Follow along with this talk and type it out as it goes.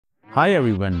Hi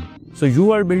everyone. So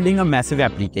you are building a massive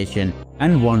application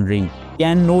and wondering,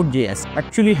 can Node.js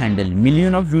actually handle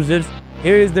millions of users?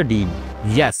 Here is the deal.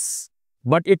 Yes,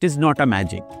 but it is not a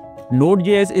magic.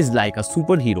 Node.js is like a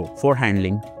superhero for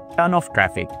handling ton of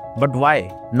traffic. But why?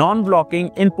 Non-blocking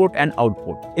input and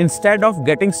output. Instead of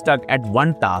getting stuck at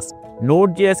one task,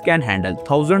 Node.js can handle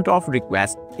thousands of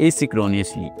requests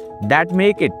asynchronously. That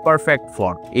make it perfect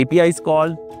for APIs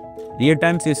call,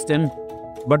 real-time system.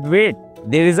 But wait,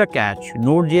 there is a catch.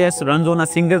 Node.js runs on a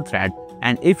single thread,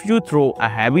 and if you throw a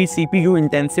heavy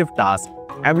CPU-intensive task,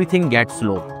 everything gets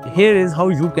slow. Here is how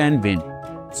you can win.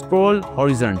 Scroll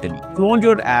horizontally. Clone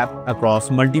your app across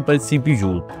multiple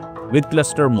CPUs with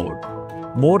cluster mode.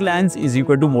 More lanes is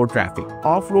equal to more traffic.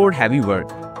 Offload heavy work.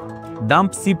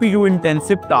 Dump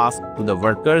CPU-intensive tasks to the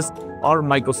workers or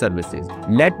microservices.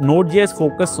 Let Node.js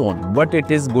focus on what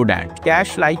it is good at.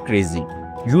 Cache like crazy.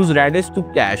 Use Redis to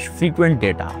cache frequent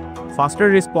data. Faster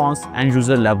response and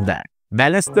users love that.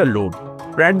 Balance the load.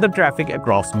 Spread the traffic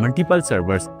across multiple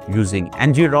servers using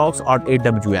NGINX or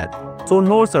AWS, so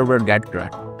no server get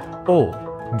crushed. Oh,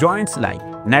 joints like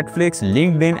Netflix,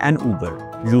 LinkedIn and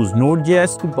Uber use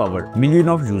Node.js to power millions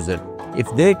of users.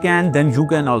 If they can, then you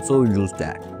can also use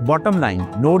that. Bottom line,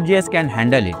 Node.js can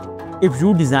handle it. If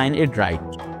you design it right,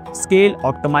 scale,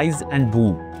 optimize and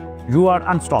boom, you are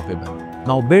unstoppable.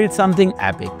 Now build something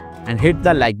epic and hit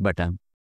the like button.